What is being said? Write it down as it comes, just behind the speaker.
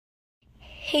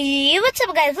Hey, what's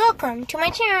up guys? Welcome to my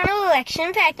channel,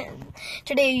 Action Packed.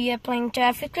 Today we are playing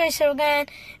Traffic Racer again,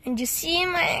 and you see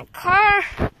my car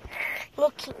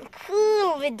looking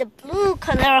cool with the blue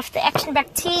color of the Action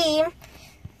Packed team.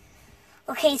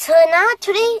 Okay, so now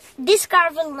today this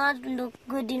car will not look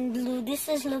good in blue. This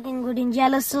is looking good in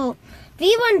yellow, so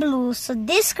we want blue. So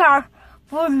this car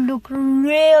would look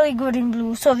really good in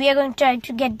blue. So we are going to try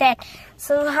to get that.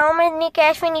 So how many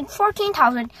cash we need?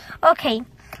 14,000. Okay.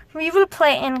 We will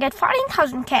play and get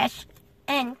 14,000 cash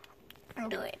and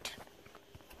do it.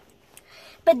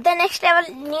 But the next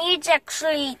level needs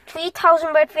actually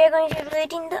 3,000, but we are going to do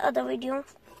it in the other video.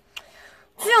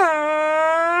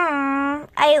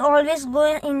 I always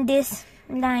go in this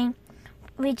line,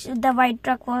 which the white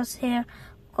truck was here,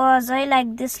 because I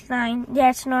like this line.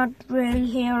 That's not really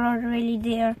here or really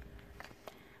there.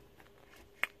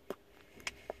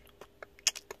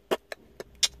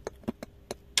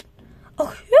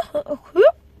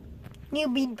 New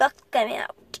beatbox coming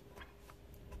out.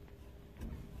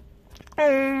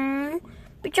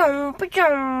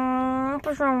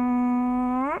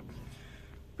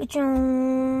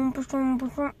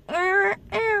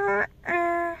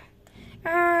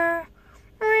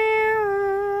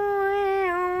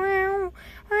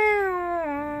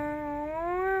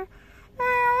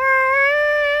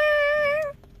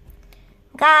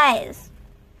 Guys,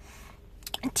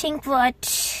 I think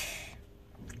what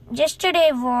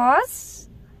yesterday was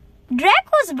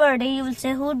Draco's birthday. You will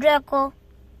say, who Draco?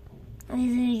 This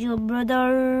is your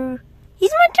brother.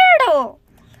 He's my turtle.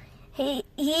 He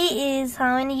is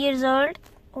how many years old?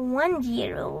 1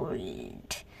 year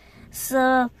old.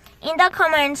 So in the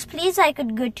comments, please I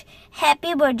could get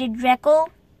happy birthday Draco.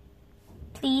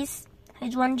 Please.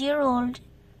 He's 1 year old.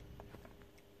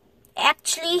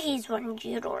 Actually, he's 1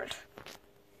 year old.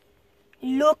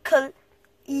 Local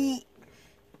E.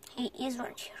 He is 1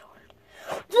 year old.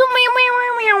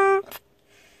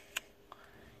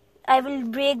 I will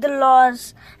break the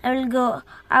laws. I will go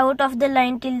out of the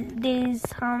line till there is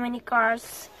how many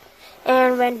cars,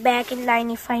 and went back in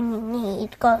line if I need,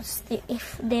 because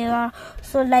if they are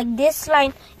so like this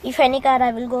line, if any car,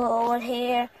 I will go over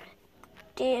here,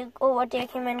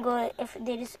 overtake him and go. If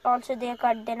there is also their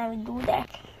car, then I will do that.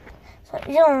 So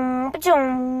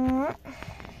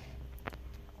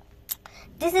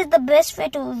this is the best way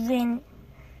to win.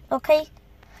 Okay,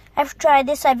 I've tried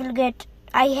this. I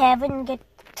haven't get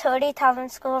 30,000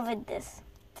 score with this.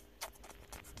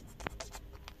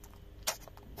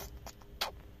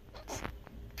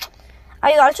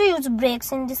 I also use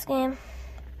brakes in this game.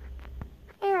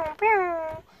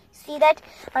 See that?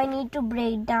 I need to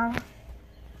brake down.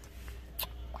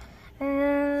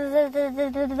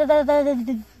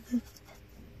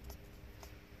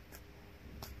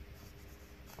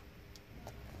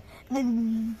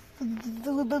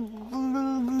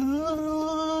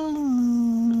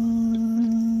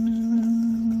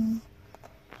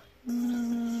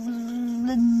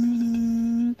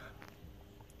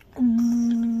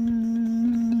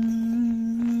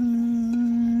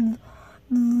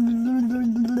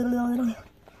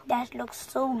 That looks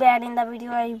so bad in the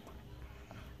video.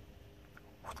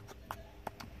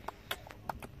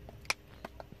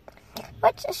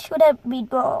 But should have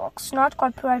beatbox, not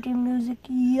copyrighted music.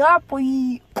 Yeah,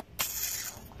 boy.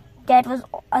 That was.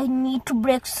 I need to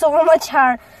brake so much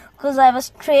hard because I was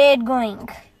straight going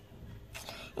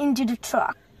into the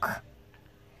truck.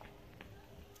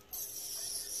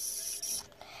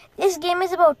 This game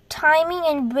is about timing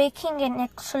and braking and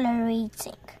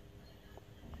accelerating.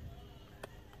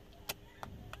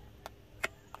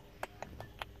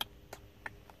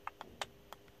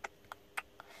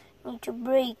 Need to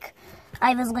brake.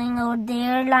 I was going over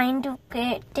their line to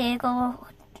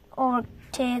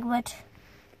overtake, but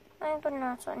I could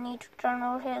not, so I need to turn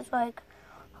over here so I can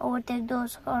overtake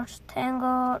those cars. Thank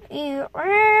God. You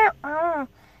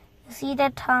see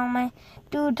that how my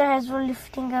two tires were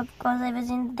lifting up because I was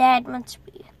in that much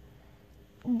speed.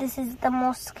 This is the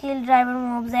most skilled driver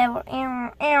moves ever.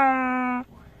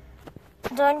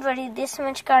 Don't worry, this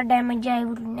much car damage I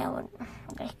would never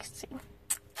see.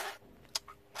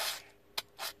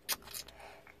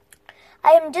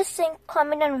 I am just saying,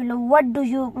 comment down below, what do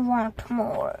you want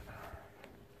more?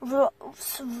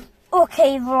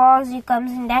 Okay, vlogs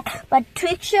comes in that, but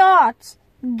trick shots,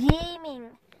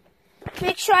 gaming,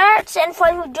 trick shots and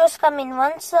fun videos come in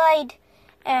one side,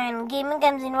 and gaming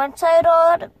comes in one side,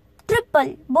 or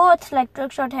triple, both like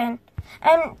trick shot and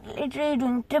I'm literally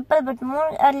doing triple, but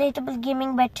more relatable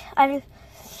gaming. But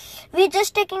we're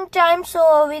just taking time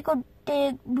so we could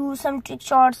do some trick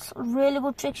shots, really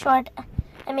good trick shot.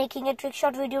 I'm making a trick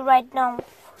shot video right now.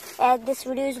 As this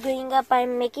video is going up,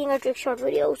 I'm making a trick shot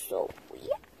video. So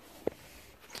yeah.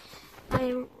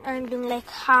 I'm doing like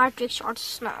hard trick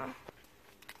shots now.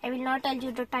 I will not tell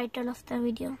you the title of the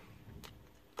video.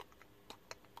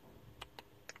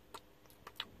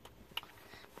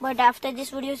 But after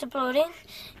this video is uploaded,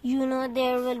 you know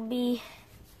there will be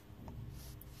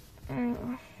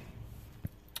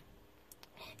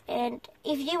and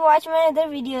if you watch my other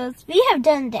videos, we have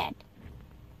done that.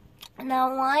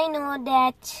 Now I know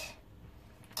that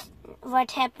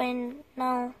what happened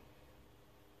now.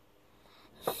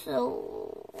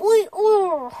 So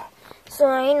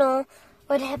I know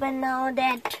what happened now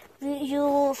that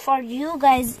for you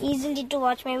guys easily to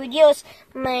watch my videos.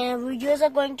 My videos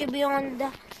are going to be on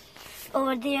the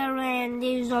over there, and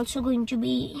there is also going to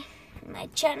be my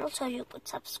channel, so you could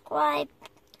subscribe.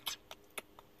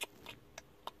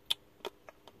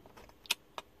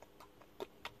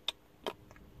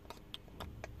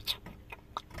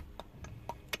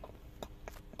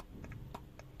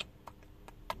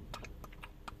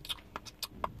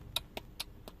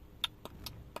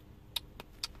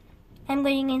 I'm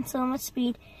going in so much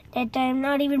speed that I'm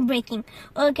not even braking.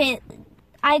 Okay,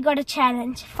 I got a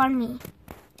challenge for me.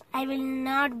 I will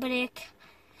not brake.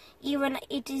 Even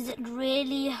it is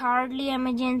really hardly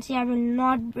emergency, I will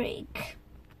not brake.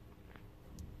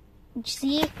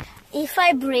 See, if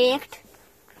I braked,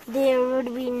 there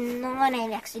would be not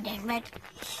an accident. But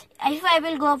if I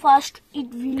will go fast,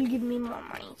 it will give me more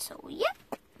money. So yeah.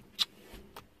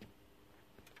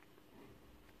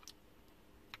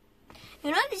 You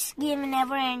know, this game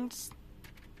never ends.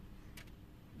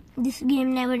 This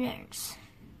game never ends.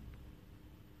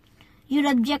 Your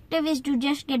objective is to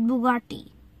just get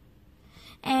Bugatti.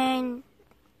 And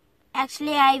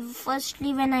actually,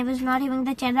 firstly, when I was not having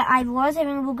the channel, I was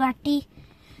having Bugatti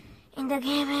in the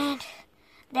game, and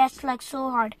that's like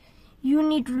so hard. You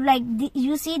need to like,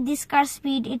 you see this car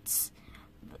speed, it's,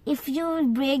 if you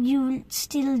brake, you will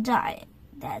still die.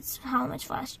 That's how much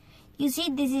fast. You see,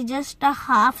 this is just a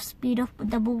half speed of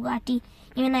the Bugatti.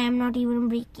 Even I am not even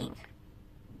braking.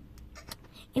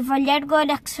 If I let go of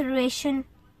the acceleration,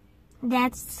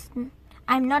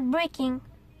 I'm not braking.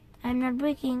 I'm not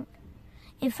braking.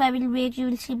 If I will brake, you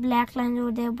will see black lines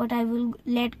over there, but I will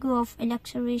let go of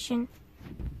acceleration.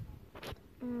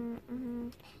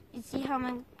 You see how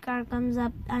my car comes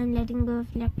up? I'm letting go of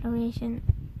acceleration.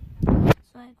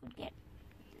 So I could get.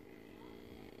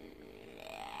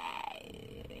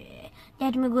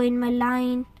 Let me go in my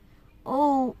line.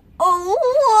 Oh.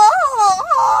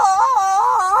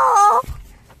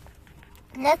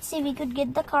 Let's see, we could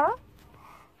get the car.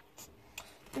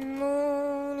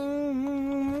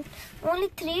 No, only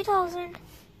 3,000.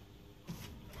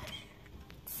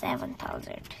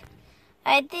 7,000.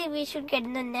 I think we should get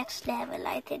the next level.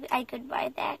 I think I could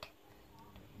buy that.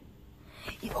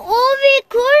 Oh, we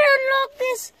could unlock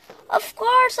this. Of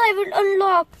course, I will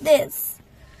unlock this.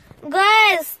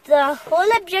 Guys, the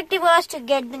whole objective was to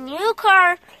get the new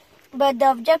car, but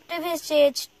the objective is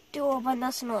changed to open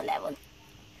the snow level.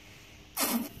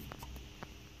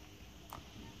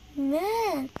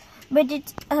 Man, but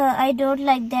I don't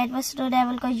like that snow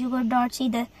level because you could not see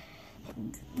the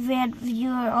where you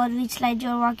are or which slide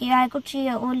you're walking. I could see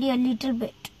only a little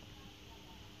bit.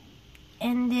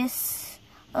 And this,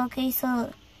 okay,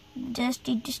 so just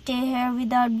need to stay here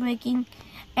without braking.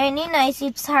 Any nice,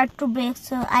 it's hard to brake,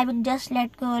 so I will just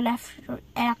let go of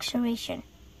acceleration.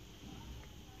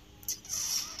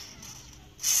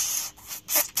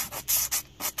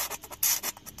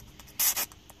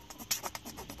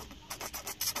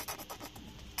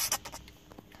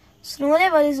 Snow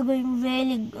level is going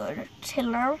really good till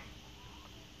now.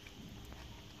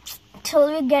 Till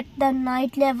we get the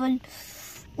night level.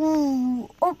 Ooh,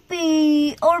 OP,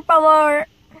 overpower.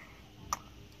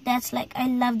 That's like, I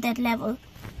love that level.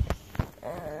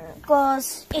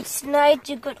 Because it's night,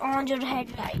 you could on your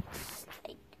headlights.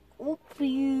 Like, OP.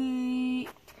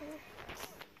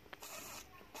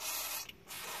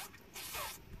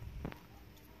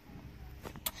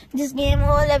 This game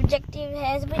whole objective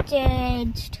has been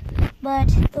changed.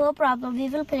 But no problem, we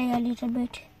will play a little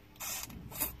bit.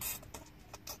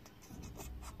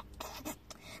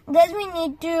 Guys, we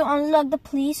need to unlock the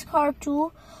police car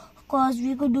too, because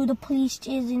we could do the police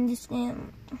chase in this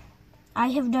game. I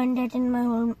have done that in my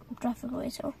whole traffic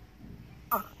racer.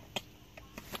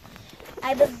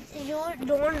 You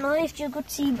don't know if you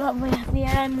could see where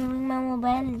I'm moving my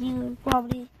mobile. You will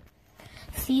probably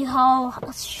see how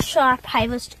sharp I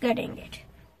was getting it.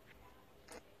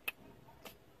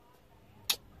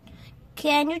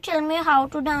 Can you tell me how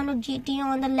to download GTA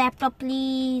on the laptop,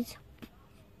 please?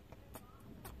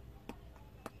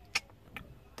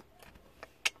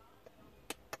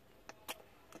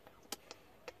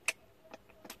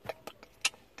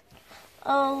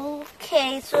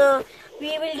 Okay, so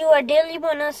we will do a daily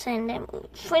bonus and then we'll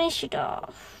finish it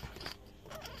off.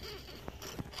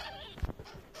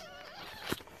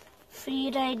 Free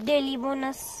ride daily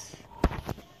bonus.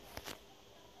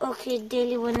 Okay,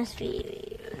 daily bonus we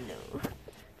will do.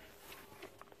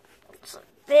 So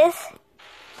this.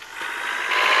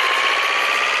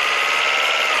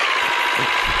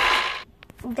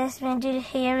 That's when you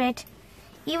hear it.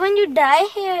 Even you die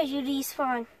here, you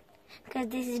respawn. Because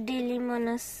this is daily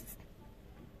bonus.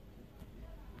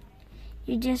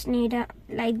 You just need a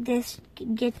like this,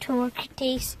 get torque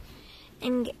taste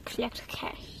and collect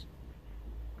cash.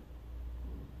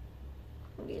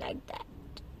 Like that.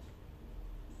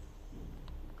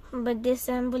 But this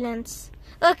ambulance.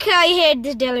 Okay, I hate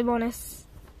this daily bonus.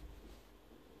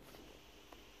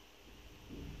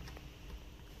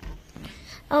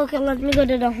 Okay, let me go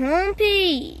to the home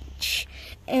page.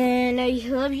 And I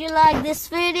hope you like this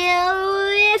video.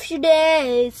 If you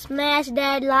did, smash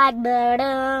that like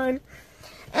button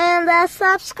and the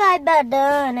subscribe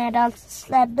button, and also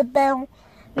slap the bell.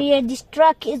 Where this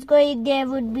truck is going, there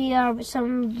would be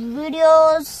some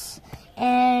videos,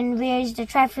 and where is the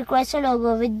traffic racer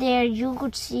logo. With there, you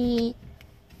could see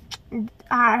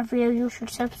where you should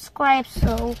subscribe.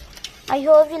 So I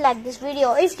hope you like this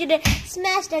video. If you did,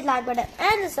 smash that like button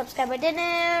and the subscribe button,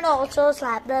 and also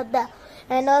slap the bell.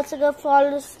 And also go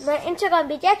follow my Instagram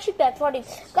page, ActionPack40.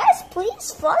 Guys,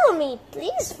 please follow me.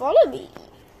 Please follow me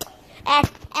at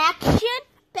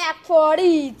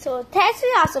ActionPack40. So thanks for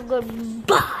your support.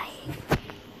 Goodbye.